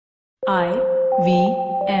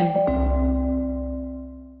IVM.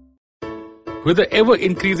 With the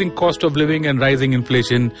ever-increasing cost of living and rising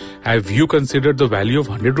inflation, have you considered the value of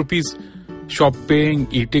 100 rupees? Shopping,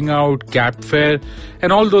 eating out, cab fare,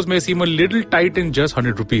 and all those may seem a little tight in just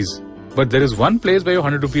 100 rupees. But there is one place where your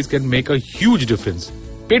 100 rupees can make a huge difference.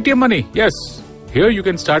 Paytm Money, yes. Here you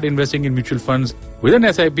can start investing in mutual funds with an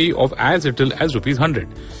SIP of as little as rupees 100.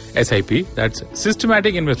 SIP, that's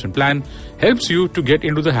Systematic Investment Plan, helps you to get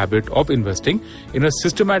into the habit of investing in a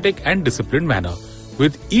systematic and disciplined manner.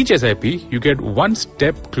 With each SIP, you get one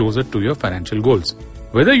step closer to your financial goals.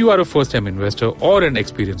 Whether you are a first-time investor or an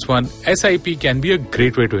experienced one, SIP can be a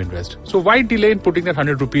great way to invest. So why delay in putting that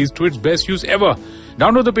 100 rupees to its best use ever?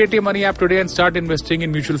 Download the Paytm Money app today and start investing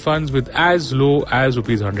in mutual funds with as low as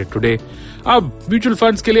rupees 100 today. Ab mutual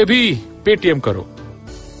funds ke liye bhi Paytm karo.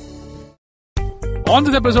 On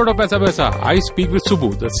this episode of Paisa Vaisa, I speak with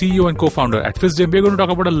Subbu, the CEO and co-founder at Fisdom. We're going to talk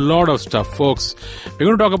about a lot of stuff, folks. We're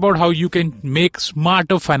going to talk about how you can make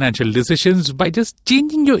smarter financial decisions by just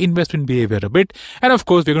changing your investment behavior a bit. And of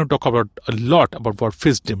course, we're going to talk about a lot about what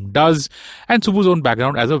Fisdom does and Subbu's own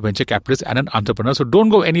background as a venture capitalist and an entrepreneur. So don't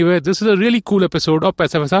go anywhere. This is a really cool episode of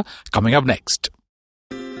Paisa Vaisa coming up next.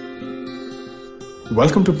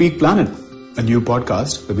 Welcome to Peak Planet, a new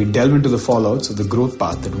podcast where we delve into the fallouts of the growth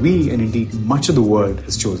path that we and indeed much of the world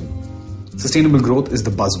has chosen. Sustainable growth is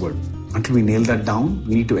the buzzword. Until we nail that down,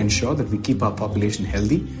 we need to ensure that we keep our population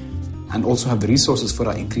healthy and also have the resources for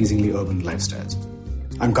our increasingly urban lifestyles.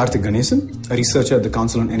 I'm Karthik Ganesan, a researcher at the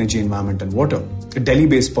Council on Energy, Environment and Water, a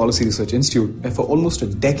Delhi-based policy research institute where for almost a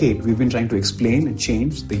decade we've been trying to explain and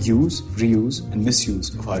change the use, reuse and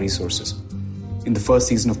misuse of our resources. In the first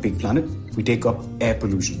season of Peak Planet, we take up air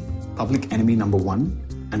pollution, public enemy number one,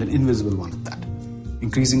 and an invisible one at that.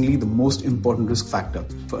 Increasingly, the most important risk factor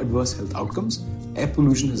for adverse health outcomes, air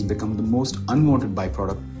pollution has become the most unwanted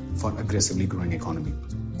byproduct for aggressively growing economy.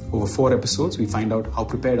 Over 4 episodes, we find out how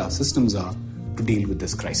prepared our systems are to deal with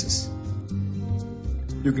this crisis.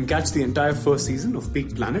 You can catch the entire first season of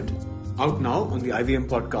Peak Planet out now on the IVM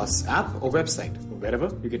Podcasts app or website, or wherever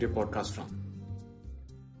you get your podcast from.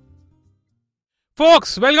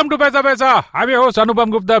 Folks, welcome to Paisa Vaisa. I'm your host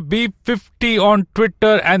Anupam Gupta, B50 on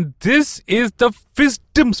Twitter, and this is the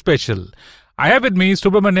Fisdom special. I have with me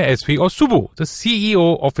Subramanya SV or Subbu, the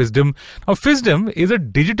CEO of Fisdom. Now, Fisdom is a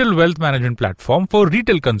digital wealth management platform for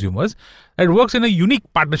retail consumers that works in a unique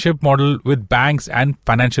partnership model with banks and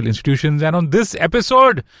financial institutions. And on this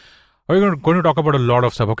episode, we're going to talk about a lot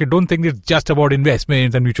of stuff. Okay, don't think it's just about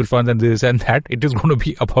investments and mutual funds and this and that. It is going to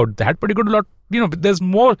be about that, but you're going to there's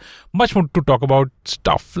much more to talk about.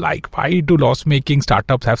 Stuff like why do loss-making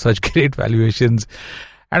startups have such great valuations,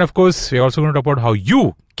 and of course, we're also going to talk about how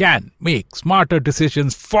you can make smarter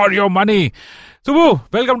decisions for your money. Subbu,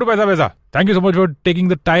 welcome to Paisa Vaisa. Thank you so much for taking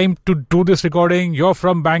the time to do this recording. You're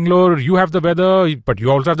from Bangalore. You have the weather, but you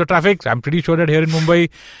also have the traffic. I'm pretty sure that here in Mumbai,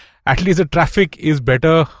 at least the traffic is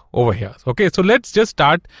better over here. Okay, so let's just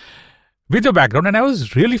start with your background. And I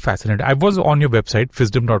was really fascinated. I was on your website,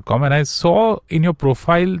 fisdom.com, and I saw in your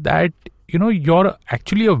profile that, you're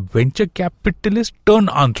actually a venture capitalist turned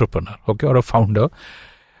entrepreneur, okay, or a founder.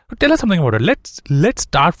 Tell us something about it. Let's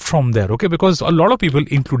start from there, okay, because a lot of people,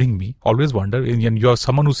 including me, always wonder, and you're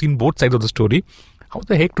someone who's seen both sides of the story, how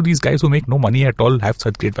the heck do these guys who make no money at all have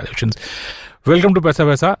such great valuations? Welcome to Paisa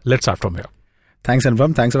Vaisa. Let's start from here. Thanks,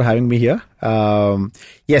 Anupam. Thanks for having me here.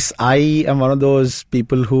 Yes, I am one of those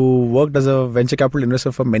people who worked as a venture capital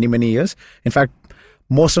investor for many, many years. In fact,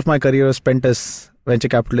 most of my career was spent as venture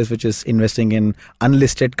capitalist, which is investing in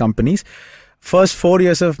unlisted companies. First 4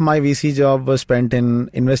 years of my VC job was spent in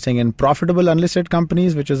investing in profitable unlisted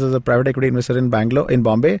companies, which is as a private equity investor in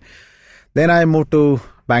Bombay. Then I moved to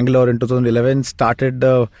Bangalore in 2011, started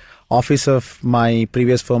the office of my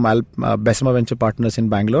previous firm, Bessemer Venture Partners in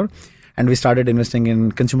Bangalore. And we started investing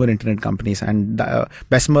in consumer internet companies. And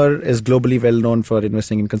Bessemer is globally well known for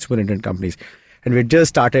investing in consumer internet companies. And we just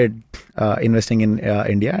started investing in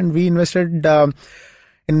India. And we invested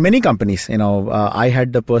in many companies. I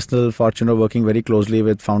had the personal fortune of working very closely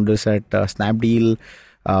with founders at Snapdeal,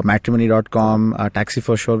 Matrimony.com, Taxi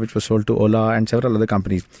for Sure, which was sold to Ola, and several other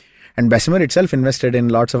companies. And Bessemer itself invested in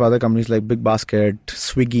lots of other companies like Big Basket,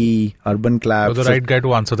 Swiggy, Urban Clap. You're the right guy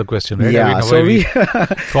to answer the question, right? Yeah.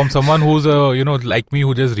 From someone who's, like me,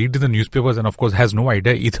 who just reads the newspapers and of course has no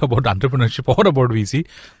idea either about entrepreneurship or about VC.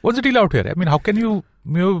 What's the deal out here? I mean, how can you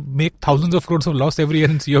make thousands of crores of loss every year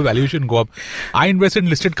and see your valuation go up? I invest in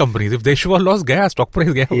listed companies. If they show a loss, stock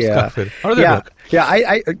price gaya uska. How does that work?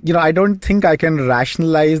 Yeah. I don't think I can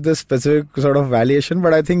rationalize the specific sort of valuation,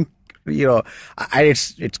 but I think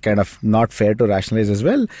it's kind of not fair to rationalize as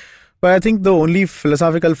well. But I think the only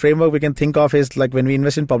philosophical framework we can think of is like when we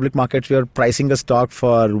invest in public markets, we are pricing a stock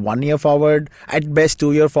for 1 year forward, at best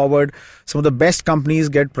 2 year forward. Some of the best companies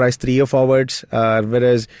get priced 3 year forwards,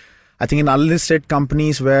 whereas I think in unlisted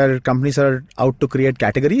companies where companies are out to create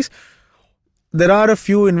categories, there are a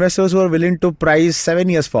few investors who are willing to price 7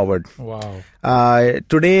 years forward. Wow.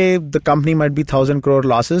 Today, the company might be 1,000 crore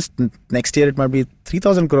losses. Next year, it might be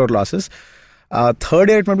 3,000 crore losses. Third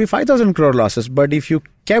year, it might be 5,000 crore losses. But if you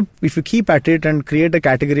keep at it and create a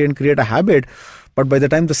category and create a habit, but by the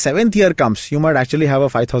time the 7th year comes, you might actually have a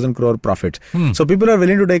 5,000 crore profit. So people are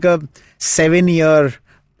willing to take a 7 year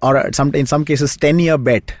or in some cases 10 year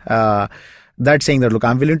bet. That's saying that, look,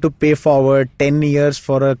 I'm willing to pay forward 10 years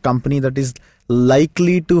for a company that is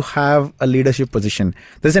likely to have a leadership position.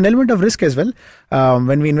 There's an element of risk as well.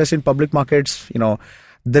 When we invest in public markets,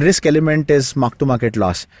 the risk element is mark-to-market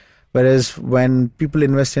loss. Whereas when people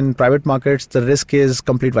invest in private markets, the risk is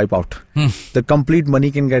complete wipeout. The complete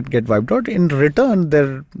money can get wiped out. In return,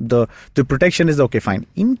 the protection is okay, fine.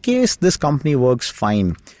 In case this company works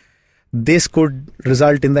fine, this could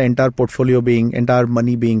result in the entire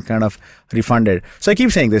money being kind of refunded. So I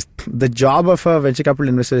keep saying this, the job of a venture capital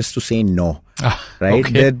investor is to say no, right?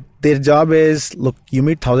 Okay. Their job is, look, you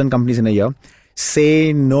meet 1,000 companies in a year,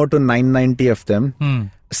 say no to 990 of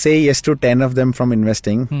them, say yes to 10 of them from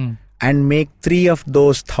investing, and make 3 of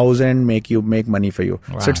those 1,000 make money for you.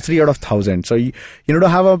 Wow. So it's 3 out of 1,000. So you need to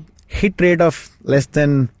have a hit rate of less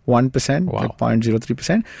than 1%, like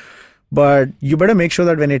 0.03%. But you better make sure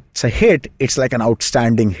that when it's a hit, it's like an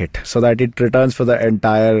outstanding hit so that it returns for the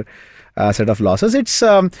entire set of losses. It's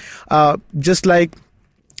just like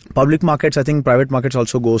public markets. I think private markets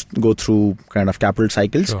also go through kind of capital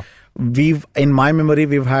cycles. Sure. In my memory,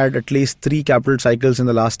 we've had at least 3 capital cycles in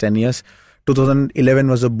the last 10 years. 2011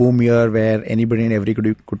 was a boom year where anybody and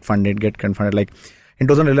everybody could get funded. Like in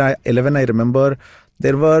 2011, I remember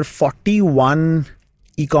there were 41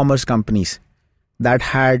 e-commerce companies that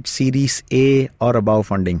had Series A or above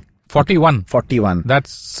funding. 41.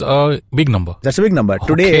 That's a big number. That's a big number.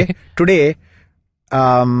 Okay. Today,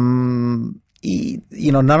 none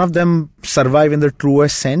of them survive in the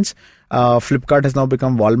truest sense. Flipkart has now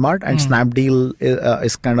become Walmart and Snapdeal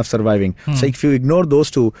is kind of surviving. So if you ignore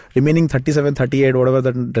those two, remaining 37, 38, whatever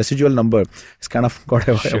the residual number is kind of got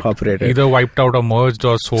evaporated. Either wiped out or merged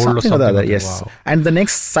or sold or something. Or the other, like yes. Wow. And the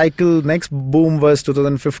next boom was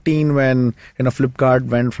 2015 when Flipkart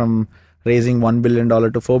went from raising $1 billion to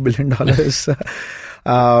 $4 billion.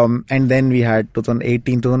 And then we had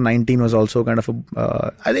 2018, 2019 was also kind of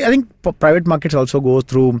I think private markets also go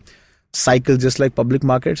through cycles just like public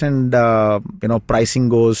markets, and pricing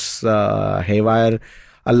goes haywire.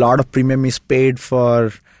 A lot of premium is paid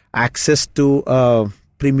for access to a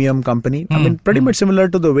premium company. I mean, pretty much similar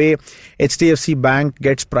to the way HDFC Bank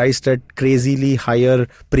gets priced at crazily higher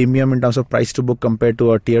premium in terms of price to book compared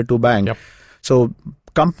to a tier 2 bank. Yep. So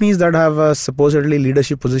companies that have a supposedly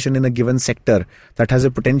leadership position in a given sector that has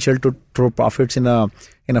a potential to throw profits in a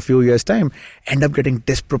few years' time end up getting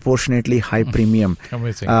disproportionately high premium.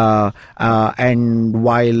 Amazing. And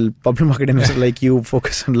while public market investors like you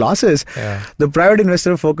focus on losses, the private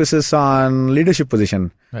investor focuses on leadership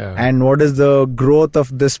position and what is the growth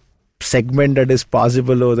of this segment that is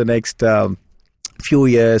possible over the next few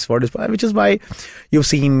years, which is why you've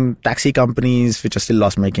seen taxi companies which are still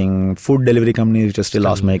loss making, food delivery companies which are still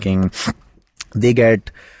loss making. They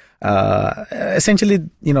get essentially,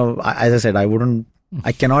 as I said,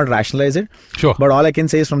 I cannot rationalize it. Sure. But all I can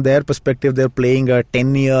say is from their perspective, they're playing a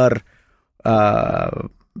 10-year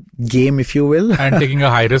game, if you will, and taking a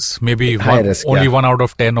high risk, maybe only 1 out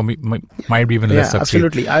of 10, or might be even less.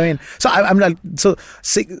 Absolutely. I mean,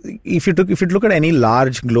 if you look at any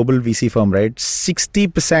large global VC firm, right,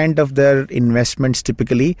 60% of their investments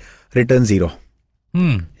typically return 0.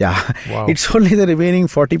 Yeah. Wow. It's only the remaining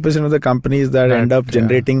 40% of the companies that end up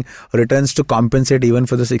generating returns to compensate even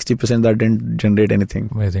for the 60% that didn't generate anything.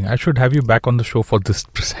 Amazing. I should have you back on the show for this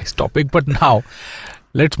precise topic, but now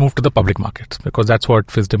let's move to the public markets, because that's what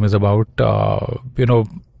Fisdom is about. So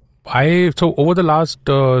over the last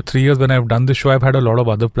 3 years when I've done this show, I've had a lot of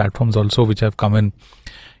other platforms also which have come in.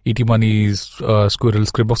 ET Money's, Squirrel,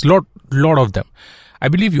 Scriptbox, lot of them. I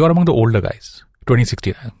believe you're among the older guys,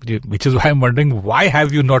 2016, which is why I'm wondering, why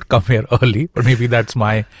have you not come here early? But maybe that's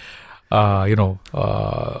my, I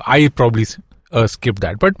probably skipped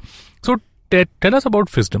that. But so tell us about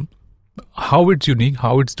Fisdom, how it's unique,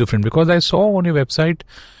 how it's different, because I saw on your website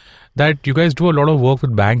that you guys do a lot of work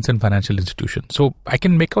with banks and financial institutions. So I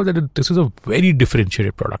can make out that this is a very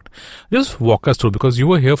differentiated product. Just walk us through, because you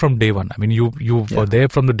were here from day one. I mean, you were there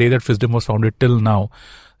from the day that Fisdom was founded till now,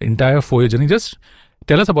 the entire 4-year journey. Just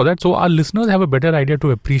Tell us about that so our listeners have a better idea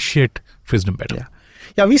to appreciate Fisdom better.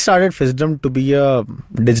 Yeah, we started Fisdom to be a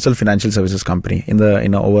digital financial services company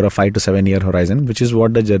in over a 5 to 7 year horizon, which is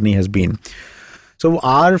what the journey has been. So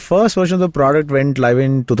our first version of the product went live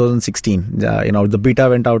in 2016. The beta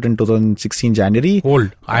went out in 2016 January.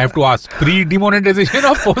 Hold, I have to ask, pre-demonetization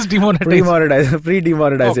or post-demonetization?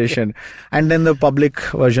 Pre-demonetization. Okay. And then the public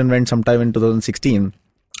version went sometime in 2016.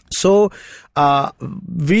 So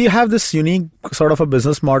we have this unique sort of a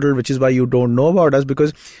business model, which is why you don't know about us,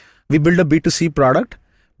 because we build a B2C product,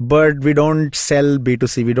 but we don't sell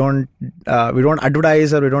B2C. We don't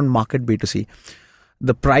advertise or we don't market B2C.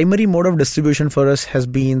 The primary mode of distribution for us has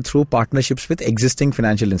been through partnerships with existing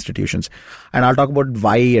financial institutions. And I'll talk about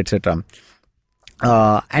why, etc.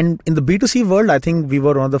 And in the B2C world, I think we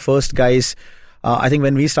were one of the first guys. I think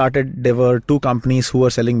when we started, there were two companies who were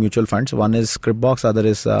selling mutual funds. One is Scriptbox, other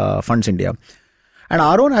is Funds India. And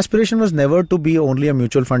our own aspiration was never to be only a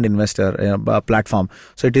mutual fund investor platform.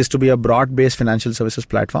 So it is to be a broad-based financial services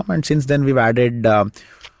platform. And since then, we've added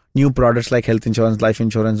new products like health insurance, life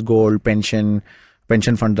insurance, gold, pension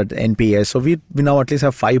fund, that NPS. So we now at least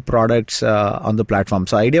have 5 products on the platform.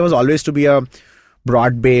 So idea was always to be a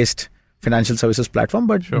broad-based financial services platform,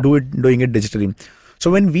 but doing it digitally. So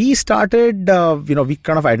when we started, we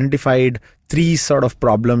kind of identified 3 sort of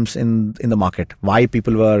problems in the market, why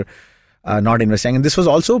people were not investing. And this was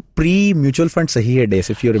also pre-mutual fund Sahi days,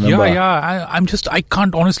 if you remember. I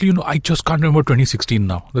can't honestly, I just can't remember 2016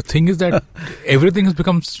 now. The thing is that everything has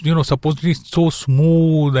become, supposedly so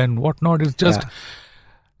smooth and whatnot. It's just...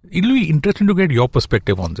 It'll be interesting to get your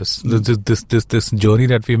perspective on this. This journey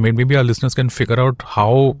that we've made. Maybe our listeners can figure out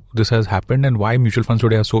how this has happened and why mutual funds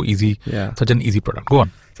today are so easy, such an easy product. Go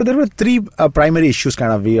on. So there were 3 primary issues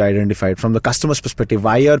kind of we identified from the customer's perspective.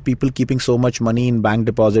 Why are people keeping so much money in bank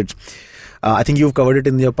deposits? I think you've covered it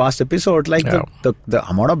in your past episode. Like the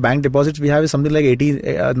amount of bank deposits we have is something like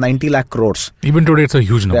 90 lakh crores. Even today, it's a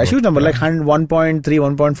huge number. Yeah, huge number, like $1.3,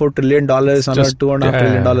 $1.4 trillion on a $2.5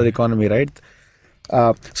 trillion economy, right?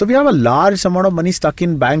 So we have a large amount of money stuck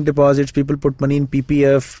in bank deposits. People put money in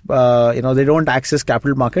PPF. They don't access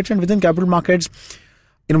capital markets, and within capital markets,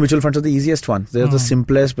 mutual funds are the easiest one. They're the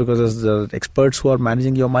simplest because there's the experts who are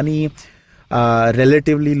managing your money.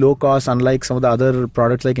 Relatively low cost, unlike some of the other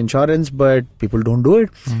products like insurance, but people don't do it.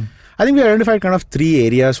 I think we identified kind of 3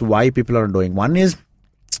 areas why people aren't doing. One is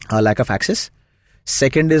lack of access.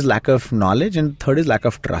 Second is lack of knowledge, and third is lack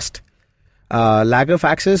of trust. Lack of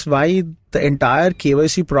access, why the entire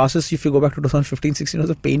KYC process, if you go back to 2015-16, was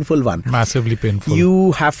a painful one. Massively painful.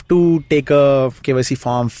 You have to take a KYC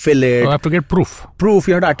form, fill it. You have to get proof.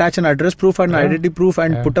 You have to attach an address proof and identity proof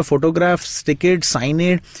and put a photograph, stick it, sign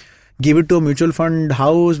it, give it to a mutual fund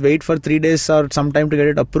house, wait for 3 days or some time to get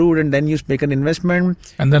it approved, and then you make an investment.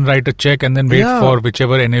 And then write a check and then wait for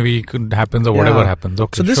whichever NAV happens or whatever happens.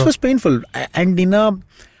 Okay, so this was painful.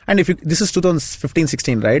 And this is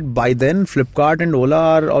 2015-16, right? By then, Flipkart and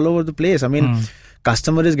Ola are all over the place. I mean,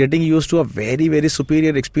 customer is getting used to a very, very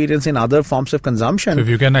superior experience in other forms of consumption. So if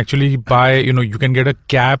you can actually buy, you can get a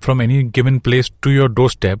cab from any given place to your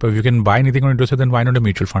doorstep. If you can buy anything on your doorstep, then why not a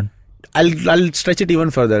mutual fund? I'll stretch it even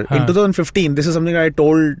further. In 2015, this is something I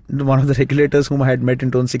told one of the regulators whom I had met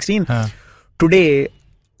in 2016. Today,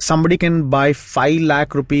 somebody can buy 5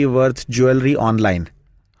 lakh rupee worth jewelry online.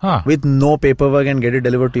 With no paperwork and get it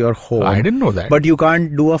delivered to your home. I didn't know that. But you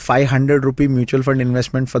can't do a 500 rupee mutual fund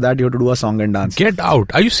investment for that. You have to do a song and dance. Get out.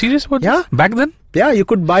 Are you serious about this? Back then? Yeah, you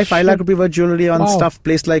could buy 5 lakh rupee worth jewelry on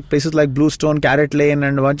places like Bluestone, Carrot Lane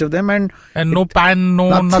and a bunch of them. And no PAN,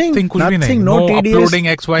 nothing. No TDS, uploading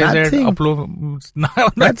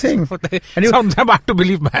XYZ. Nothing. And sounds hard to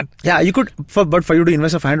believe, man. Yeah, you could, but for you to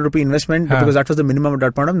invest a 500 rupee investment, because that was the minimum at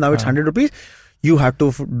that point of now it's 100 rupees. You have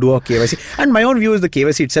to do a KYC. And my own view is the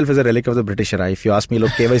KYC itself is a relic of the British era. If you ask me, look,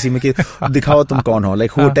 KYC mein dikhao tum kaun ho?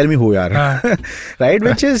 Like, tell me who you are. Right?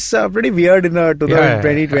 Which is pretty weird in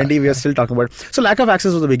 2020. We are still talking about. So lack of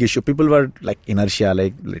access was a big issue. People were like inertia,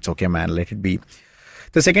 like, it's okay, man, let it be.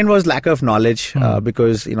 The second was lack of knowledge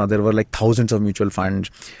because, there were like thousands of mutual funds.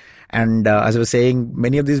 And as I was saying,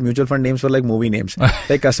 many of these mutual fund names were like movie names.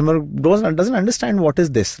 Like customer doesn't understand what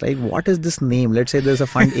is this, right? What is this name? Let's say there's a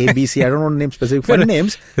fund ABC. I don't want to name specific fund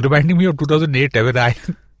names. Reminding me of 2008,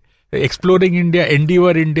 Exploring India,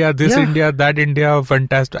 Endeavor India, India, that India,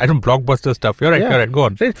 fantastic. Blockbuster stuff. You're right, go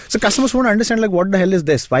on. Right. So customers won't understand like what the hell is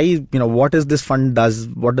this? Why, what is this fund does?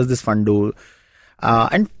 What does this fund do?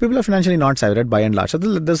 And people are financially not savvy, right, by and large. So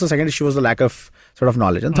the second issue was the lack of sort of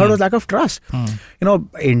knowledge. And third was lack of trust.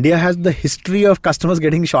 India has the history of customers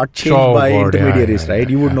getting shortchanged by intermediaries, right?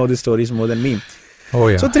 You would know these stories more than me. Oh,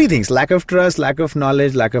 yeah. So three things: lack of trust, lack of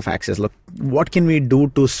knowledge, lack of access. Look, what can we do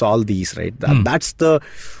to solve these? Right? That's the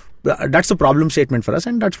problem statement for us,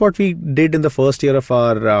 and that's what we did in the first year of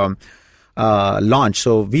our launch.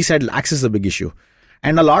 So we said access is a big issue.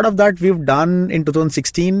 And a lot of that we've done in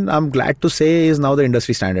 2016, I'm glad to say, is now the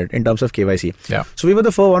industry standard in terms of KYC. Yeah. So we were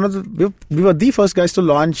we were the first guys to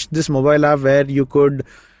launch this mobile app where you could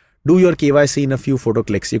do your KYC in a few photo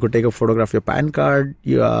clicks. You could take a photograph of your PAN card.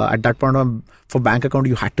 At that point, for bank account,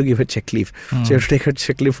 you had to give a check leaf. So you have to take a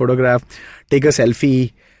check leaf photograph, take a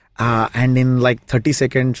selfie, and in like 30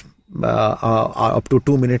 seconds, up to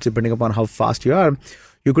 2 minutes, depending upon how fast you are,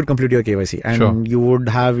 you could complete your KYC, and you would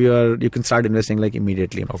have you can start investing like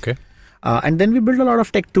immediately. Okay. And then we built a lot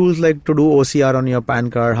of tech tools like to do OCR on your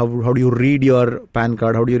PAN card. How do you read your PAN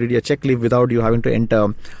card? How do you read your check leaf without you having to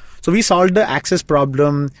enter? So we solved the access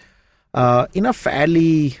problem in a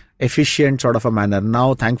fairly efficient sort of a manner.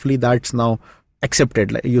 Now, thankfully, that's now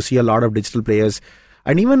accepted. Like, you see a lot of digital players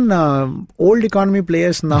and even old economy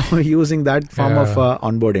players now using that form of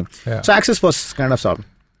onboarding. Yeah. So access was kind of solved.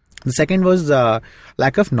 The second was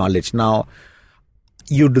lack of knowledge. Now,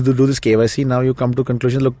 you do this KYC. Now you come to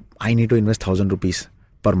conclusion, look, I need to invest 1,000 rupees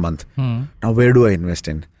per month. Now, where do I invest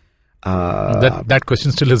in? That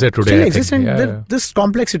question still is there today. Still exists, and this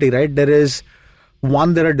complexity, right? There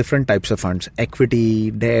are different types of funds: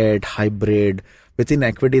 equity, debt, hybrid. Within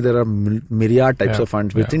equity, there are myriad types of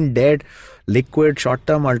funds. Within debt, liquid,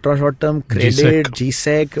 short-term, ultra-short-term, credit,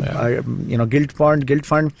 GSEC, gilt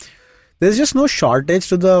fund. There's just no shortage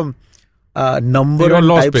to the number and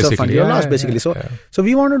types of funds. You're lost basically. So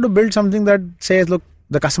we wanted to build something that says, look,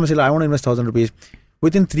 the customer says, I want to invest 1,000 rupees.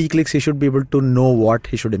 Within 3 clicks, he should be able to know what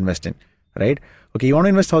he should invest in, right? Okay, you want to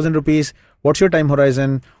invest 1,000 rupees. What's your time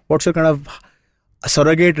horizon? What's your kind of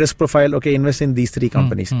surrogate risk profile? Okay, invest in these 3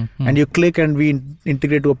 companies. And you click and we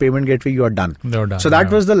integrate to a payment gateway, you are done. So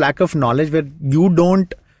that was the lack of knowledge where you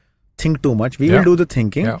don't think too much. We will do the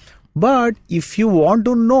thinking. Yeah. But if you want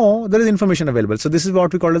to know, there is information available. So this is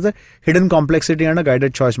what we call as the hidden complexity and a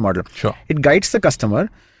guided choice model. Sure. It guides the customer,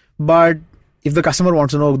 but if the customer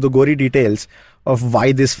wants to know the gory details of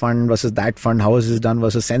why this fund versus that fund, how is this done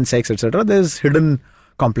versus Sensex, etc., there's hidden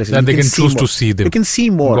complexity. And they can choose to see them. You can see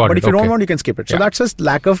more, but if you don't want, you can skip it. So that's just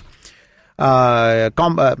lack of, lack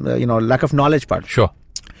of knowledge part. Sure.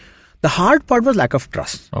 The hard part was lack of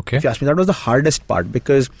trust. Okay. If you ask me, that was the hardest part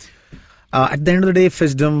because at the end of the day,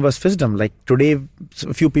 FISDom was FISDom. Like today,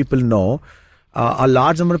 a few people know. A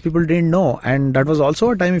large number of people didn't know. And that was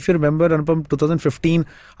also a time, if you remember, Anupam, 2015,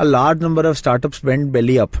 a large number of startups went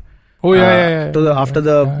belly up. Oh, After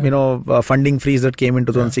the funding freeze that came in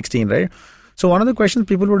 2016, right? So one of the questions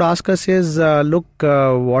people would ask us is, look,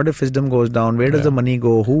 what if FISDom goes down? Where does the money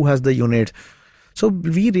go? Who has the units? So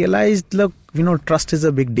we realized, look, trust is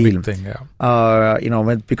a big deal. Big thing,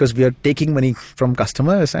 because we are taking money from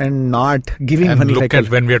customers and not giving money. Look at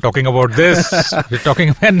when we are talking about this, we're talking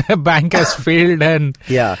when a bank has failed and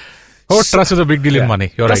trust is a big deal in money.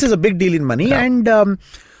 Trust is a big deal in money, and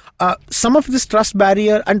some of this trust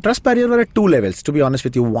barrier were at 2 levels. To be honest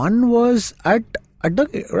with you, one was at a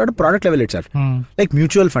product level itself, like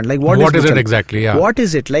mutual fund. Like what is it exactly? Yeah. What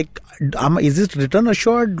is it like? Is it return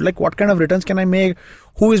assured? Like what kind of returns can I make?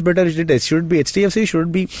 Who is better? Should it be HDFC? Should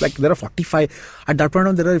it be like there are 45 at that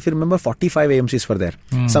point? There are, if you remember, 45 AMCs were there.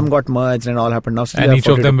 Some got merged and all happened now. And each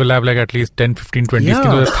of them will have like at least 10, 15, 20 schemes.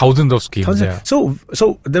 There are thousands of schemes. So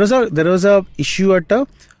there was a issue at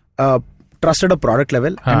a trusted a product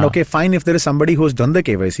level. And okay, fine. If there is somebody who has done the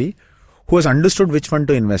KYC, who has understood which fund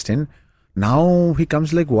to invest in. Now he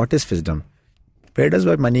comes like, what is FISDom? Where does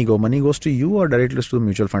my money go? Money goes to you or directly to the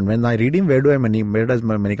mutual fund? When I redeem, where does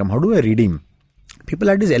my money come? How do I redeem? People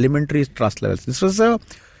had these elementary trust levels. So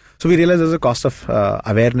we realized there's a cost of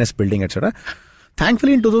awareness building, etc.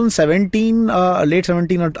 Thankfully, in 2017, late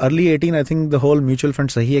 17 or early 18, I think the whole mutual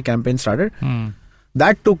fund Sahi campaign started.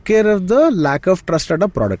 That took care of the lack of trust at a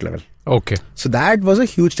product level. Okay. So that was a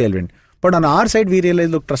huge tailwind. But on our side, we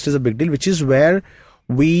realized, look, trust is a big deal, which is where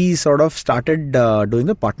we sort of started doing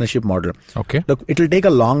the partnership model. Okay. Look, it will take a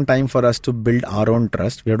long time for us to build our own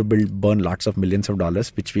trust. We have to burn lots of millions of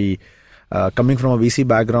dollars, which we, coming from a VC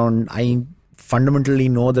background, I fundamentally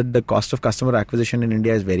know that the cost of customer acquisition in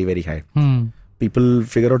India is very, very high. People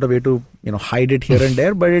figure out a way to, hide it here and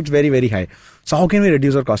there, but it's very, very high. So how can we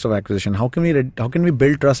reduce our cost of acquisition? How can we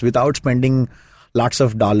build trust without spending lots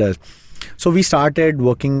of dollars? So we started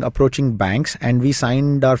approaching banks, and we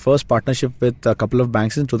signed our first partnership with a couple of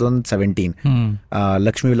banks in 2017.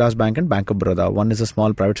 Lakshmi Vilas Bank and Bank of Baroda. One is a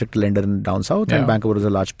small private sector lender in down south, and Bank of Baroda is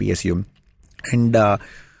a large PSU. And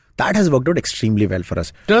that has worked out extremely well for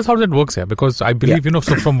us. Tell us how that works here, because I believe,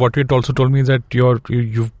 so from what you had also told me is that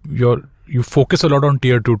you focus a lot on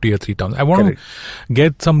tier 2, tier 3 towns. I want to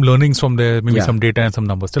get some learnings from there, maybe some data and some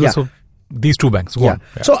numbers. Tell us these two banks. Go on.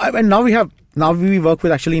 So and now we work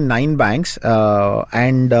with actually 9 banks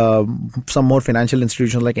and some more financial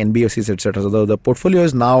institutions like NBFCs, etc. So the portfolio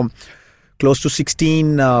is now close to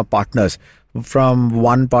 16 partners from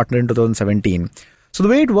one partner in 2017. So the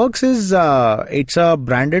way it works is it's a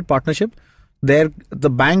branded partnership. The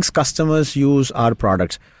bank's customers use our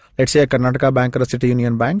products. Let's say a Karnataka bank or a City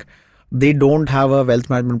Union Bank. They don't have a wealth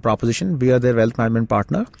management proposition. We are their wealth management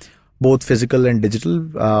partner, both physical and digital.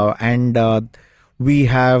 We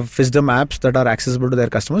have Fisdom apps that are accessible to their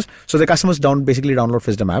customers. So the customers basically download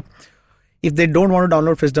Fisdom app. If they don't want to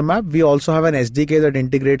download Fisdom app, we also have an SDK that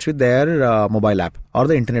integrates with their mobile app or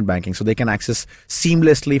the internet banking. So they can access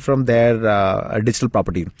seamlessly from their digital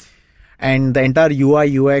property. And the entire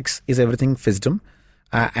UI UX is everything Fisdom.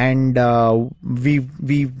 And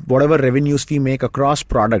we whatever revenues we make across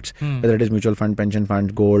products, whether it is mutual fund, pension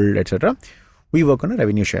fund, gold, etc., we work on a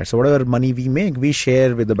revenue share. So whatever money we make, we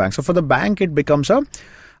share with the bank. So for the bank, it becomes a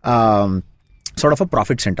sort of a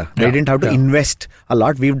profit center. They didn't have to invest a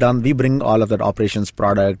lot. We bring all of that operations,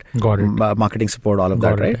 product, marketing support, all of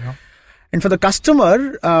that, right? Yeah. And for the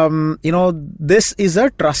customer, this is a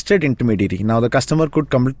trusted intermediary. Now the customer could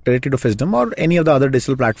come directly to Fisdom or any of the other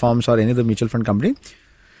digital platforms or any of the mutual fund company.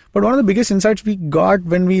 But one of the biggest insights we got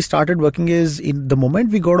when we started working is in the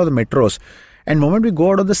moment we go out of the metros and the moment we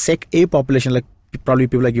go out of the Sec A population, like probably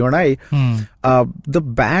people like you and I, the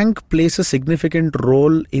bank plays a significant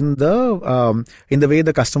role in the way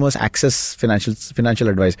the customers access financial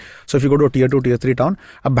advice. So if you go to a tier 2, tier 3 town,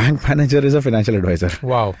 a bank manager is a financial advisor.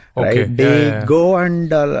 Wow. Okay. Right? They go and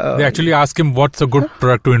they actually ask him what's a good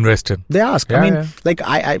product to invest in. They ask. Like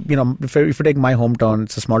I if you take my hometown,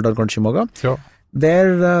 it's a small town called Shimoga. Sure.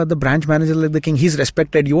 There, the branch manager like the king. He's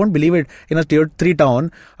respected. You won't believe it. In a tier 3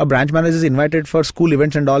 town, a branch manager is invited for school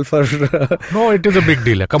events and all for... No, it is a big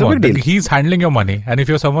deal. Come on. Big deal. He's handling your money. And if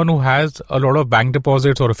you're someone who has a lot of bank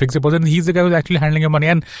deposits or a fixed deposit, he's the guy who's actually handling your money.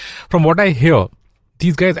 And from what I hear,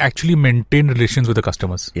 these guys actually maintain relations with the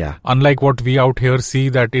customers. Yeah. Unlike what we out here see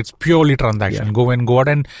that it's purely transaction. Yeah. Go in, go out.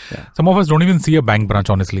 And some of us don't even see a bank branch,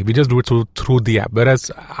 honestly. We just do it through the app. Whereas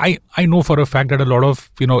I know for a fact that a lot of,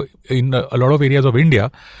 in a lot of areas of India,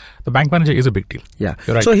 the bank manager is a big deal. Yeah.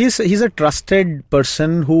 You're right. So he's a trusted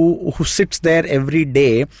person who sits there every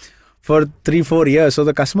day for 3-4 years. So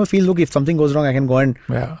the customer feels, look, if something goes wrong, I can go and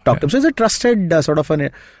talk to him. So he's a trusted sort of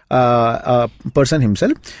a person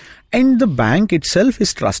himself. And the bank itself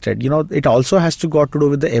is trusted. It also has to do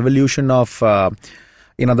with the evolution of,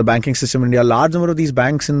 the banking system in India. A large number of these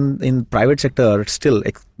banks in private sector still,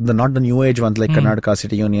 not the new age ones like Karnataka,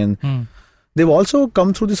 City Union. They've also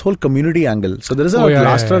come through this whole community angle. So there is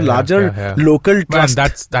a larger local trust. Man,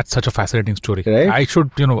 that's such a fascinating story. Right? I should,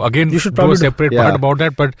 again, you should do a separate part about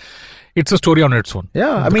that, but it's a story on its own.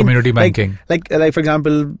 Yeah, community banking. Like for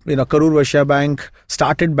example, Karur Vysya Bank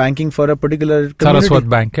started banking for a particular community. Saraswat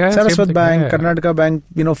Bank, Saraswat Bank, Karnataka Bank,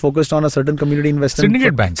 focused on a certain community investment.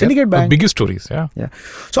 Syndicate Bank. The biggest stories, Yeah.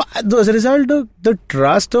 So as a result, the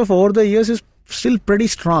trust of over the years is still pretty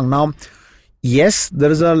strong. Now, yes,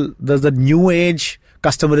 there's the new age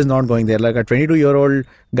customer is not going there. Like a 22-year-old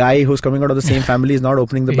guy who's coming out of the same family is not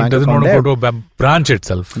opening the bank account. He doesn't want to go to a branch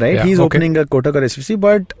itself. Right? Yeah, he's opening a Kotak or SVC,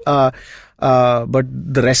 but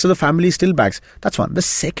the rest of the family still backs. That's one. The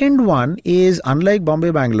second one is, unlike Bombay,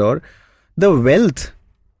 Bangalore, the wealth.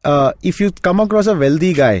 If you come across a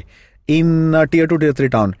wealthy guy in a tier 2, tier 3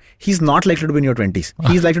 town, he's not likely to be in your 20s.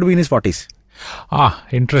 He's likely to be in his 40s.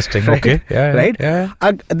 Interesting. Right? Okay. Yeah. Right? Yeah.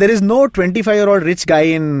 There is no 25-year-old rich guy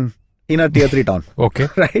in a tier 3 town. Okay.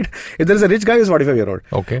 Right? If there is a rich guy who's 45-year-old.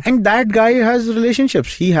 Okay. And that guy has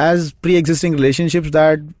relationships. He has pre-existing relationships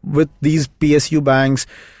that with these PSU banks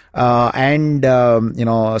and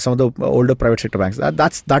some of the older private sector banks.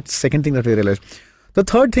 That's second thing that we realized. The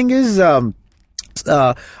third thing is India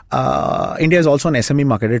is also an SME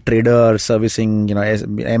market, a trader servicing,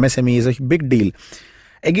 MSME is a big deal.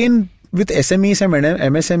 Again, with SMEs and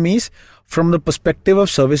MSMEs, from the perspective of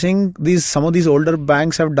servicing some of these older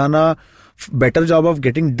banks have done a better job of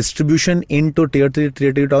getting distribution into tier 3,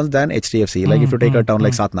 tier 2 towns than HDFC. Like if you take a town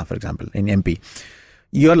like Satna, for example, in MP,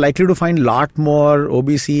 you are likely to find lot more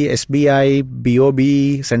OBC, SBI,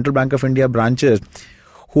 BOB, Central Bank of India branches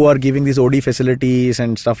who are giving these OD facilities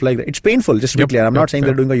and stuff like that. It's painful, just to be clear. I'm not saying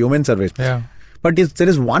they're doing a human service. Yeah. But there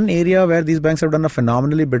is one area where these banks have done a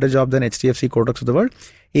phenomenally better job than HDFC, Kotaks of the world,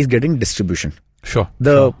 is getting distribution. Sure.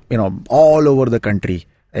 All over the country,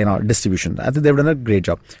 distribution. I think they've done a great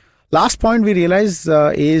job. last point we realize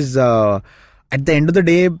is at the end of the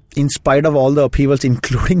day, in spite of all the upheavals,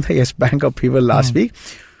 including the Yes Bank upheaval last week,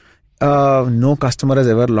 no customer has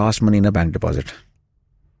ever lost money in a bank deposit.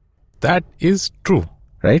 That is true.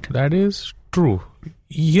 Right? That is true.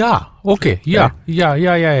 Yeah. Okay. Yeah. Right.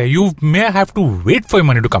 Yeah. You may have to wait for your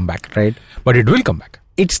money to come back. Right. But it will come back.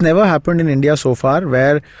 It's never happened in India so far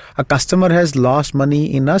where a customer has lost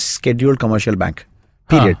money in a scheduled commercial bank.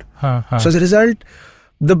 Period. So as a result,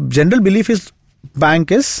 the general belief is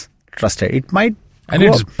bank is trusted. It might and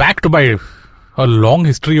it's backed by a long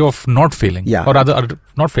history of not failing. Yeah. Or rather,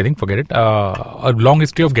 not failing, forget it. A long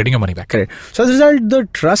history of getting your money back. Correct. So as a result, the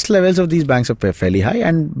trust levels of these banks are fairly high,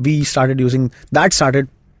 and we started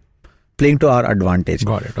playing to our advantage.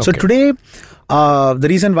 Got it. Okay. So today, the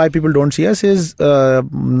reason why people don't see us is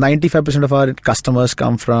 95% of our customers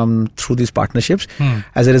come through these partnerships.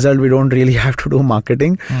 As a result, we don't really have to do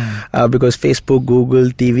marketing because Facebook, Google,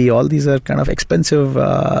 TV, all these are kind of expensive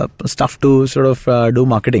stuff to sort of do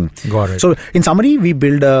marketing. Got it. So in summary, we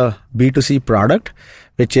build a B2C product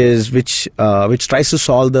which tries to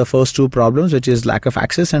solve the first two problems, which is lack of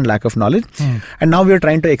access and lack of knowledge. And now we are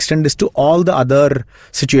trying to extend this to all the other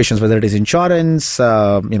situations, whether it is insurance,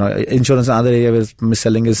 insurance, another area where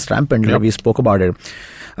mis-selling is rampant. Yep. We spoke about it.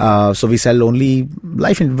 So we sell only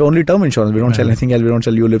only term insurance. We don't sell anything else. We don't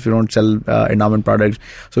sell ULIPs. We don't sell endowment products.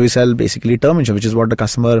 So we sell basically term insurance, which is what the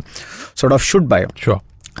customer sort of should buy. Sure.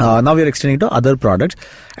 Now we are extending to other products,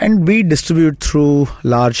 and we distribute through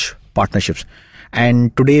large partnerships.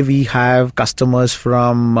 And today we have customers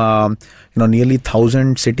from nearly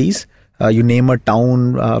 1,000 cities. You name a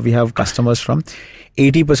town, we have customers from.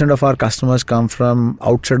 80% of our customers come from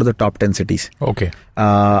outside of the top 10 cities. Okay.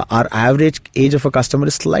 Our average age of a customer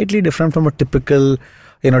is slightly different from a typical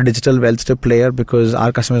digital wealth step player, because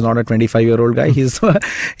our customer is not a 25-year-old guy. He's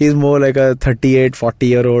more like a 38,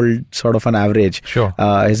 40-year-old sort of an average. Sure.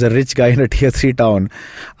 He's a rich guy in a tier 3 town.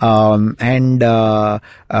 And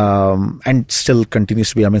still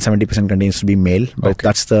continues to be, 70% continues to be male, but Okay.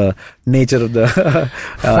 that's the nature of the...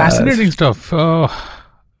 Fascinating stuff.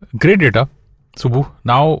 Great data, Subbu.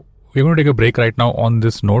 Now, we're going to take a break right now on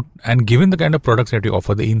this note. And given the kind of products that you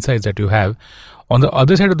offer, the insights that you have, on the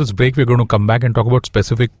other side of this break, we're going to come back and talk about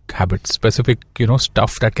specific habits, specific,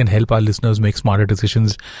 stuff that can help our listeners make smarter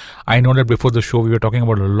decisions. I know that before the show, we were talking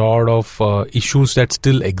about a lot of issues that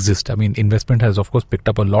still exist. Investment has, of course, picked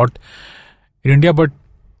up a lot in India, but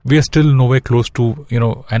we are still nowhere close to,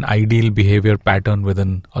 an ideal behavior pattern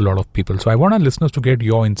within a lot of people. So I want our listeners to get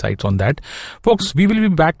your insights on that. Folks, we will be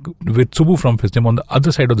back with Subbu from Fisdom on the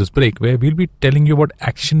other side of this break, where we'll be telling you about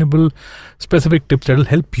actionable, specific tips that will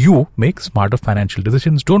help you make smarter financial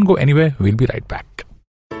decisions. Don't go anywhere. We'll be right back.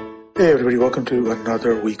 Hey everybody, welcome to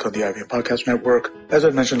another week on the IBM Podcast Network. As I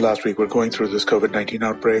mentioned last week, we're going through this COVID-19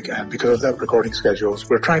 outbreak, and because of that, recording schedules,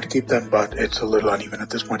 we're trying to keep them, but it's a little uneven at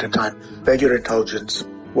this point in time. Beg your indulgence.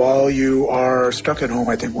 While you are stuck at home,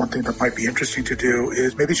 I think one thing that might be interesting to do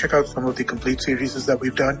is maybe check out some of the complete series that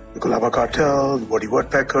we've done. The Gulaba Cartel, Woody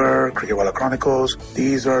Woodpecker, Cricketwala Chronicles.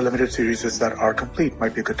 These are limited series that are complete.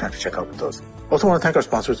 Might be a good time to check out those. Also want to thank our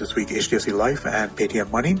sponsors this week, HDFC Life and Paytm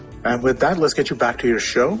Money. And with that, let's get you back to your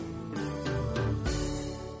show.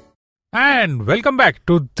 And welcome back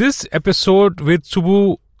to this episode with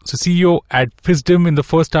Subbu, the CEO at Fisdom. In the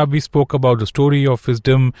first half, we spoke about the story of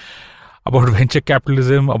Fisdom, about venture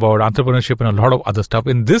capitalism, about entrepreneurship, and a lot of other stuff.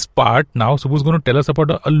 In this part, now Subbu is going to tell us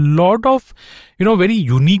about a lot of, very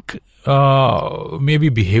unique,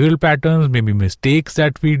 maybe behavioral patterns, maybe mistakes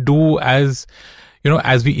that we do as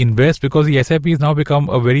we invest, because the SIP has now become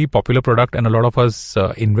a very popular product, and a lot of us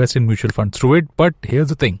invest in mutual funds through it. But here's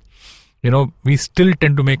the thing. We still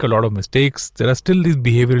tend to make a lot of mistakes. There are still these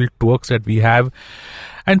behavioral twerks that we have.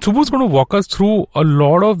 And Subbu is going to walk us through a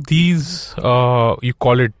lot of these, you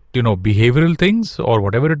call it, behavioral things or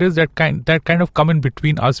whatever it is that kind of come in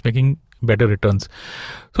between us making better returns.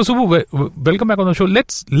 So Subbu, welcome back on the show.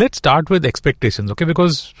 Let's start with expectations, okay?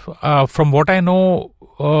 Because from what I know,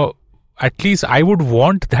 at least I would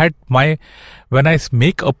want that when I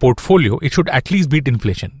make a portfolio, it should at least beat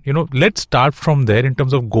inflation. Let's start from there in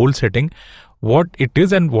terms of goal setting, what it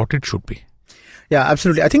is and what it should be. Yeah,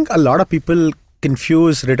 absolutely. I think a lot of people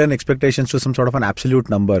confuse return expectations to some sort of an absolute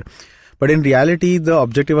number. But in reality, the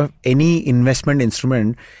objective of any investment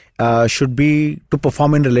instrument should be to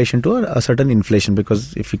perform in relation to a certain inflation,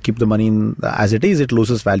 because if you keep the money as it is, it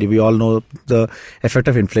loses value. We all know the effect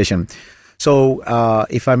of inflation. So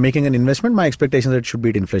if I'm making an investment, my expectation is that it should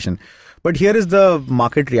beat inflation. But here is the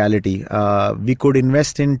market reality. We could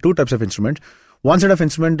invest in two types of instruments. One set of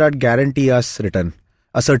instruments that guarantee us return.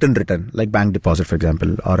 a certain return, like bank deposit, for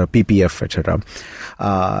example, or a PPF, etc.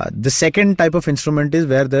 The second type of instrument is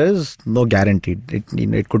where there is no guarantee.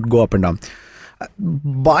 It could go up and down.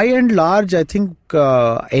 By and large, I think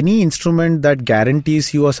any instrument that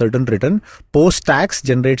guarantees you a certain return post-tax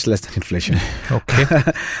generates less than inflation. Okay.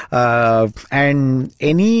 And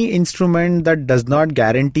any instrument that does not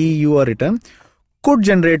guarantee you a return could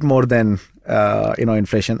generate more than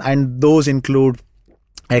inflation. And those include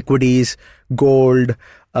equities, gold,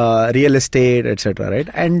 real estate, etc. Right?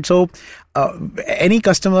 And so any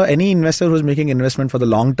investor who's making investment for the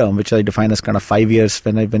long term, which I define as kind of 5 years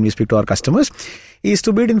when we speak to our customers, is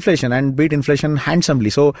to beat inflation and beat inflation handsomely.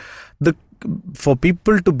 So for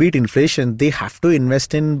people to beat inflation, they have to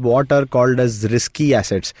invest in what are called as risky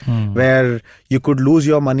assets, where you could lose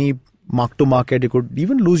your money mark to market, you could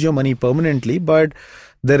even lose your money permanently, but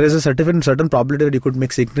there is a certain probability that you could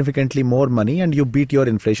make significantly more money and you beat your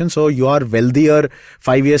inflation. So you are wealthier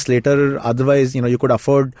 5 years later. Otherwise, you could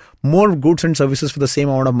afford more goods and services for the same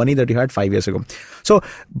amount of money that you had 5 years ago. So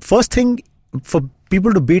first thing, for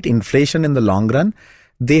people to beat inflation in the long run,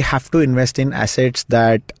 they have to invest in assets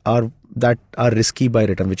that are risky by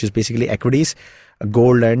return, which is basically equities,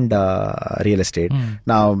 gold and real estate.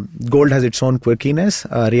 Now, gold has its own quirkiness.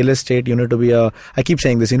 Real estate, you need to be I keep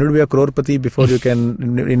saying this, you need to be a crorepati before you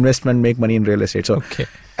can invest and make money in real estate. So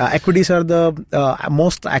equities are the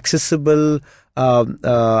most accessible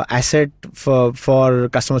asset for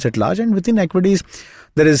customers at large. And within equities,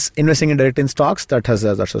 there is investing in stocks that's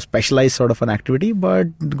a specialized sort of an activity. But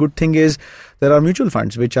the good thing is there are mutual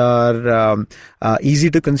funds which are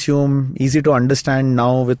easy to consume, easy to understand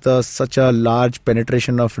now with such a large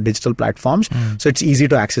penetration of digital platforms. So it's easy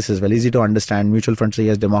to access as well, easy to understand. Mutual funds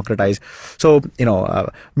has democratized. So,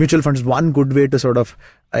 mutual funds is one good way to sort of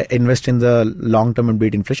invest in the long term and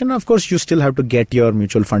beat inflation. Of course, you still have to get your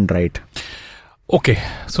mutual fund right. Okay,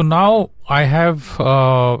 so now I have,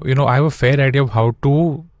 I have a fair idea of how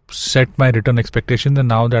to set my return expectations, and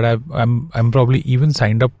now that I'm probably even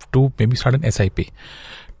signed up to maybe start an SIP.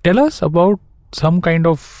 Tell us about some kind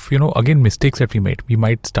of, again, mistakes that we made. We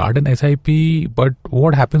might start an SIP, but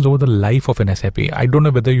what happens over the life of an SIP? I don't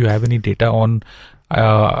know whether you have any data on,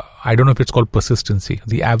 I don't know if it's called persistency,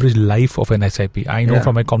 the average life of an SIP. I know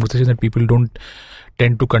from my conversations that people don't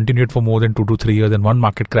tend to continue it for more than 2 to 3 years, and one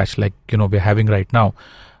market crash like we're having right now,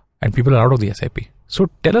 and people are out of the SIP. So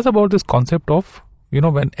tell us about this concept of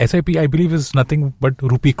when SIP, I believe, is nothing but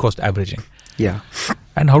rupee cost averaging. Yeah.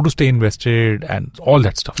 And how to stay invested and all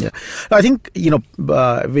that stuff. Yeah. I think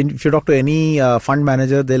if you talk to any fund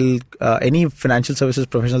manager, any financial services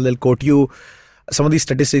professional, they'll quote you some of these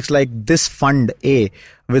statistics, like this fund A,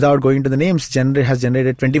 without going into the names, has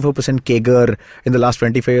generated 24% CAGR in the last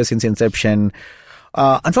 25 years since inception.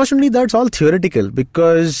 Unfortunately, that's all theoretical,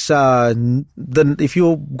 because if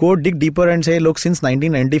you go dig deeper and say, look, since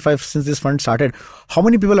 1995, since this fund started, how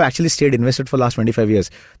many people have actually stayed invested for the last 25 years?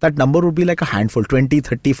 That number would be like a handful, 20,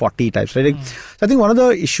 30, 40 types. Right? So I think one of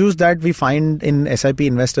the issues that we find in SIP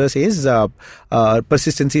investors is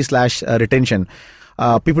persistency / retention.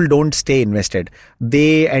 People don't stay invested.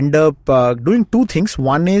 They end up doing two things.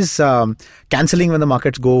 One is cancelling when the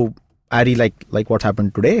markets go airy, like what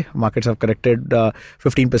happened today. Markets have corrected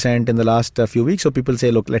 15% in the last few weeks. So people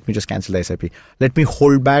say, look, let me just cancel the SIP. Let me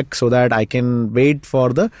hold back so that I can wait for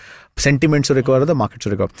the sentiments to recover, the markets to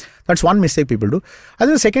recover. That's one mistake people do. I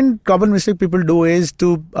think the second common mistake people do is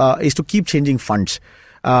to keep changing funds.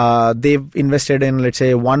 They've invested in, let's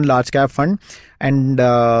say, one large cap fund, and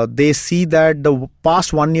they see that the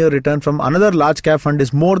past 1 year return from another large cap fund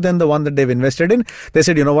is more than the one that they've invested in. They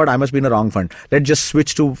said, you know what, I must be in a wrong fund. Let's just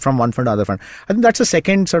switch from one fund to other fund. I think that's a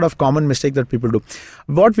second sort of common mistake that people do.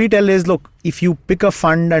 What we tell is, look, if you pick a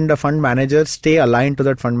fund and a fund manager, stay aligned to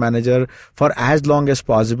that fund manager for as long as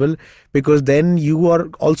possible, because then you are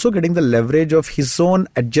also getting the leverage of his own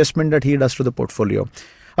adjustment that he does to the portfolio.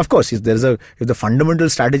 Of course, if the fundamental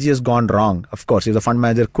strategy has gone wrong, of course, if the fund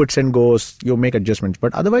manager quits and goes, you make adjustments.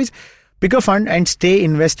 But otherwise, pick a fund and stay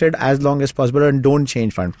invested as long as possible and don't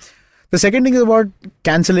change fund. The second thing is about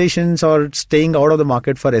cancellations or staying out of the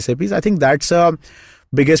market for SIPs. I think that's a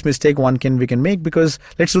biggest mistake we can make, because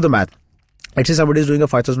let's do the math. Let's say somebody is doing a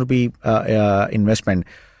 5,000 rupee investment.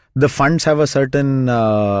 The funds have a certain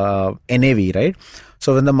NAV, right?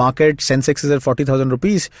 So when the market Sensex is at 40,000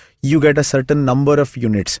 rupees, you get a certain number of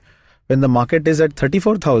units. When the market is at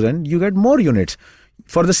 34,000, you get more units.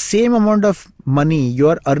 For the same amount of money, you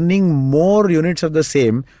are earning more units of the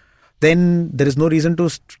same, then there is no reason to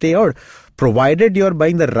stay out. Provided you are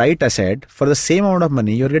buying the right asset for the same amount of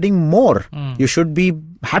money, you're getting more. You should be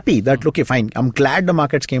happy that, okay, fine, I'm glad the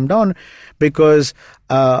markets came down because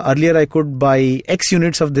earlier I could buy X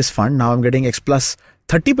units of this fund. Now I'm getting X plus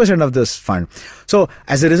 30% of this fund. So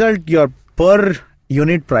as a result, your per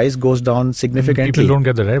unit price goes down significantly. People don't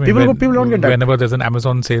get that, right? People don't get that. Whenever there's an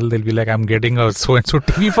Amazon sale, they'll be like, I'm getting a so-and-so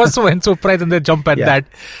TV for so-and-so price, and they jump at that.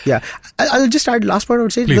 Yeah. I'll just add last part I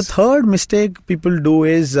would say. Please. The third mistake people do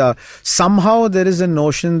is somehow there is a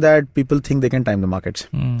notion that people think they can time the markets.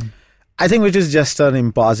 I think which is just an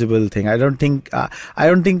impossible thing. I don't think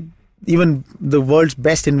even the world's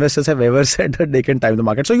best investors have ever said that they can time the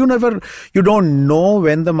market. So you don't know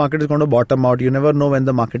when the market is going to bottom out. You never know when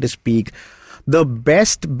the market is peak. The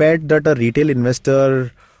best bet that a retail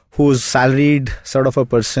investor who's salaried sort of a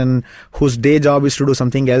person whose day job is to do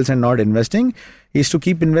something else and not investing is to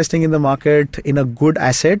keep investing in the market in a good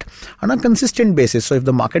asset on a consistent basis. So if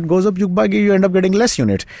the market goes up, you end up getting less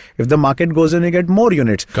units. If the market goes down, you get more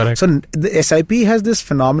units. Correct. So the SIP has this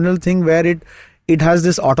phenomenal thing where it has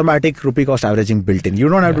this automatic rupee cost averaging built in. You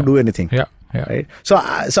don't have to do anything. Yeah. Right. So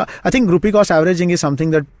I think rupee cost averaging is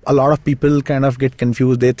something that a lot of people kind of get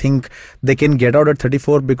confused. They think they can get out at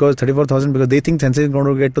 34,000 because they think Sensex is going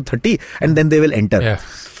to get to 30 and then they will enter. Yeah.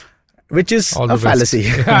 Which is a fallacy.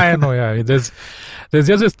 Yeah, I know. Yeah, there's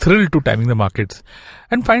just this thrill to timing the markets.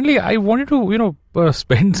 And finally, I wanted to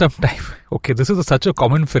spend some time. Okay, this is such a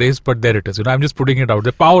common phrase, but there it is. I'm just putting it out.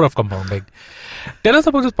 The power of compounding. Tell us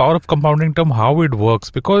about this power of compounding term, how it works,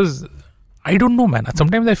 because I don't know, man.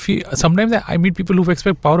 Sometimes I meet people who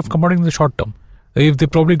expect power of compounding in the short term. If they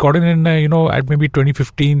probably got in at maybe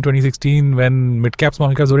 2015, 2016 when mid-cap,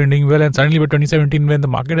 small-caps were doing well, and suddenly by 2017 when the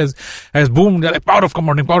market has boomed, they're like, power of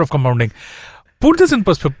compounding. Put this in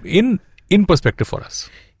perspective for us.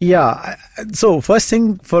 Yeah. So first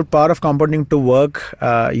thing, for power of compounding to work,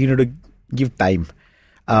 you need to give time.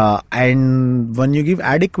 And when you give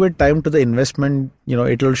adequate time to the investment,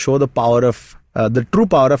 it will show the power of the true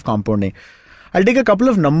power of compounding. I'll take a couple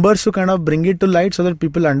of numbers to kind of bring it to light so that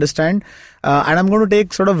people understand. And I'm going to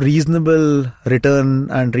take sort of reasonable return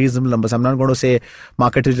and reasonable numbers. I'm not going to say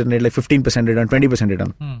market will generate like 15% return, 20%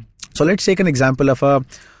 return. So let's take an example of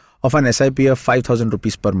an SIP of 5,000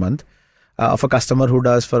 rupees per month of a customer who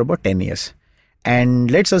does for about 10 years. And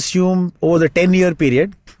let's assume over the 10-year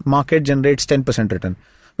period, market generates 10% return,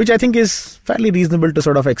 which I think is fairly reasonable to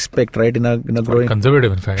sort of expect, right? In a growing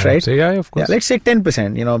conservative, in fact, right? Say, yeah, of course. Yeah, let's say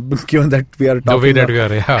 10%. Given that we are talking the way that we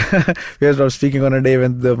are, yeah, we are speaking on a day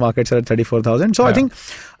when the markets are at 34,000. So I think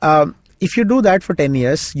if you do that for 10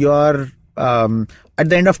 years, you are at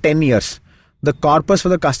the end of 10 years, the corpus for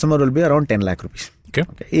the customer will be around 10 lakh rupees. Okay.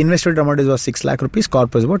 Invested amount is about 6 lakh rupees.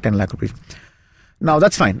 Corpus is about 10 lakh rupees. Now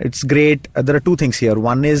that's fine. It's great. There are two things here.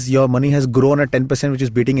 One is your money has grown at 10%, which is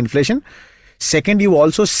beating inflation. Second, you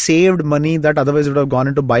also saved money that otherwise would have gone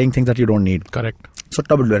into buying things that you don't need. Correct. So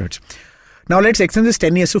double benefits. Now let's extend this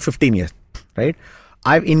 10 years to 15 years, right?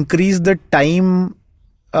 I've increased the time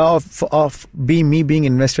of me being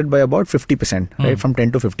invested by about 50%, right? From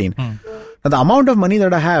 10 to 15. Now the amount of money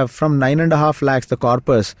that I have from 9.5 lakhs, the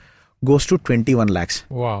corpus, goes to 21 lakhs.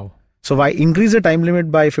 Wow. So I increased the time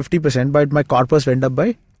limit by 50%, but my corpus went up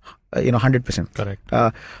by 100%.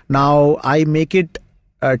 Correct. Now I make it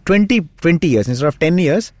 20 years instead of 10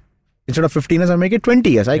 years. Instead of 15 years, I make it 20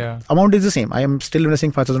 years. Amount is the same. I am still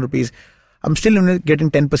investing 5,000 rupees. I'm still getting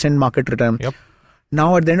 10% market return. Yep.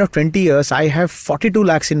 Now at the end of 20 years, I have 42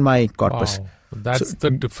 lakhs in my corpus. Wow. That's the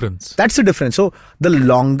difference. That's the difference. So the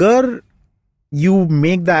longer you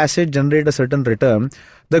make the asset generate a certain return,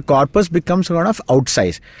 the corpus becomes kind of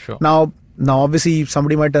outsized. Sure. Now obviously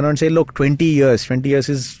somebody might turn around and say, look, 20 years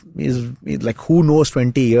is like, who knows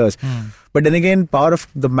 20 years? But then again,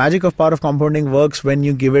 the magic of power of compounding works when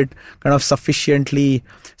you give it kind of sufficiently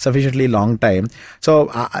long time. So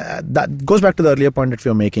that goes back to the earlier point that we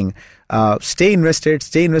were making. Stay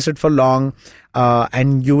invested for long,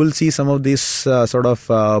 and you will see some of these sort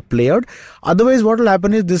of play out. Otherwise, what will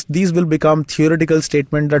happen is these will become theoretical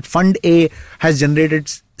statement that Fund A has generated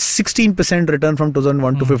 16% return from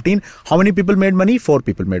 2001 to 15. How many people made money? 4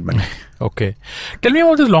 people made money. Okay. Tell me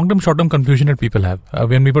about this long-term, short-term confusion that people have.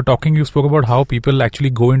 When we were talking, you spoke about how people actually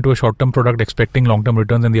go into a short-term product expecting long-term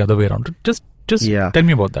returns and the other way around. Just tell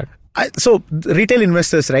me about that. So retail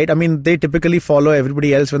investors, right? I mean, they typically follow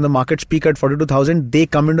everybody else. When the markets peak at 42,000, they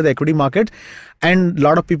come into the equity market, and a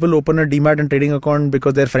lot of people open a demat and trading account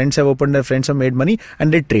because their friends have opened, their friends have made money,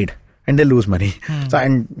 and they trade. And they lose money. So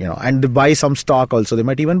and they buy some stock also. They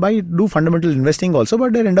might even do fundamental investing also,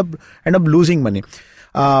 but they end up losing money.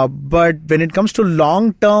 But when it comes to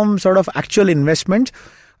long-term sort of actual investment,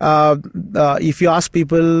 if you ask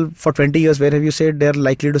people for 20 years, where have you said, they're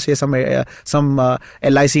likely to say some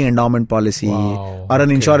LIC endowment policy or an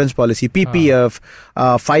insurance policy, PPF,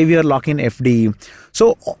 5-year lock-in FD.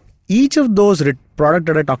 So each of those product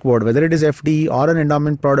that I talk about, whether it is FD or an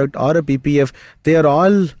endowment product or a PPF, they are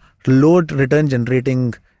all low return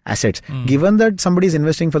generating assets. Given that somebody is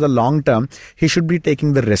investing for the long term, he should be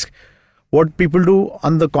taking the risk. What people do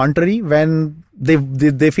on the contrary, when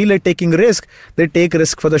they feel like taking risk, they take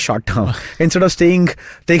risk for the short term instead of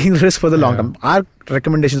taking risk for the long term. Our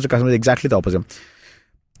recommendations to customers is exactly the opposite.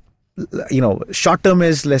 Short term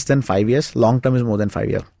is less than 5 years, long term is more than 5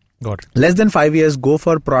 years. Got it. Less than 5 years, go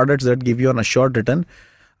for products that give you an assured return.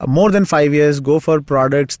 More than 5 years, go for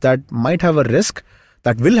products that might have a risk,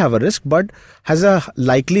 that will have a risk, but has a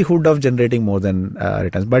likelihood of generating more than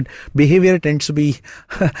returns. But behavior tends to be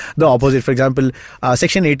the opposite. For example,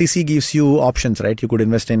 Section 80C gives you options, right? You could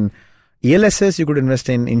invest in ELSS, you could invest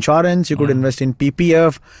in insurance, you could invest in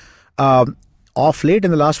PPF. Off late,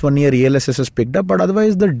 in the last 1 year, ELSS has picked up, but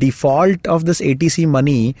otherwise the default of this 80C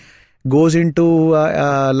money goes into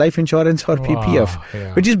life insurance or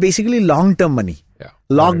PPF, which is basically long-term money.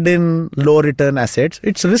 Locked in low return assets.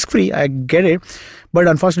 It's risk free, I get it, but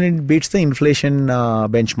unfortunately it beats the inflation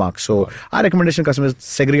benchmark. So our recommendation to customers,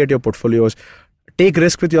 segregate your portfolios, take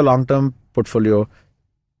risk with your long term portfolio,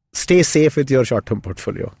 stay safe with your short term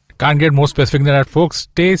portfolio. Can't get more specific than that, folks.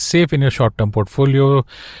 Stay safe in your short term portfolio,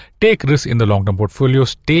 take risk in the long term portfolio,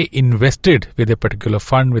 stay invested with a particular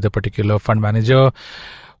fund, with a particular fund manager.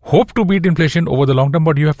 Hope to beat inflation over the long term,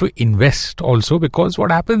 but you have to invest also, because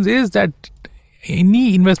what happens is that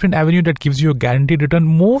any investment avenue that gives you a guaranteed return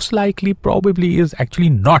most likely probably is actually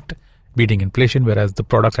not beating inflation, whereas the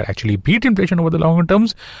products that actually beat inflation over the longer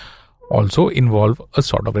terms also involve a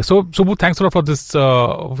sort of risk. So Subbu, thanks a lot for this,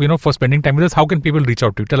 for spending time with us. How can people reach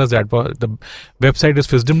out to you? Tell us that. The website is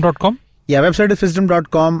fisdom.com. Yeah, website is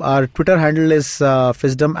fisdom.com. Our Twitter handle is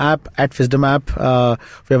Fisdom app, @FisdomApp.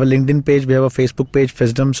 We have a LinkedIn page. We have a Facebook page,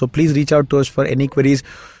 Fisdom. So please reach out to us for any queries.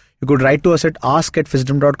 You could write to us at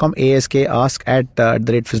ask@fisdom.com,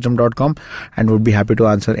 ask@fisdom.com, and we'd be happy to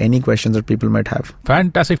answer any questions that people might have.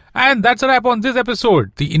 Fantastic. And that's a wrap on this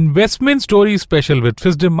episode, the Investment Story Special with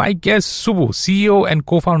Fisdom. My guest, Subbu, CEO and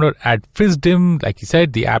co-founder at Fisdom. Like he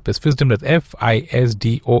said, the app is Fisdom, that's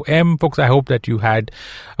FISDOM. Folks, I hope that you had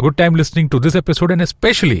a good time listening to this episode, and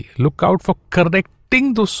especially look out for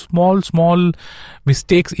correcting those small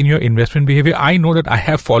mistakes in your investment behavior. I know that I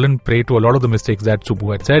have fallen prey to a lot of the mistakes that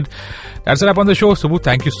Subbu had said. That's a wrap on the show. Subbu,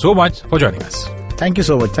 thank you so much for joining us. Thank you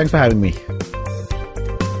so much. Thanks for having me.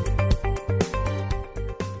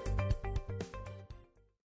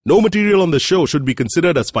 No material on the show should be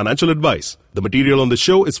considered as financial advice. The material on the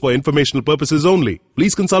show is for informational purposes only.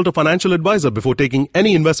 Please consult a financial advisor before taking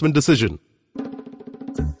any investment decision.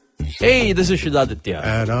 Hey, this is Shridaditya.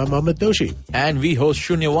 And I'm Amit Doshi. And we host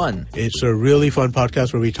Shunya One. It's a really fun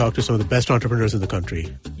podcast where we talk to some of the best entrepreneurs in the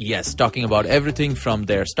country. Yes, talking about everything from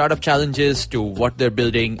their startup challenges to what they're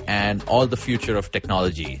building and all the future of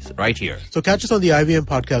technology right here. So catch us on the IVM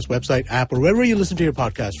Podcast website, app, or wherever you listen to your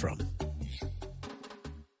podcast from.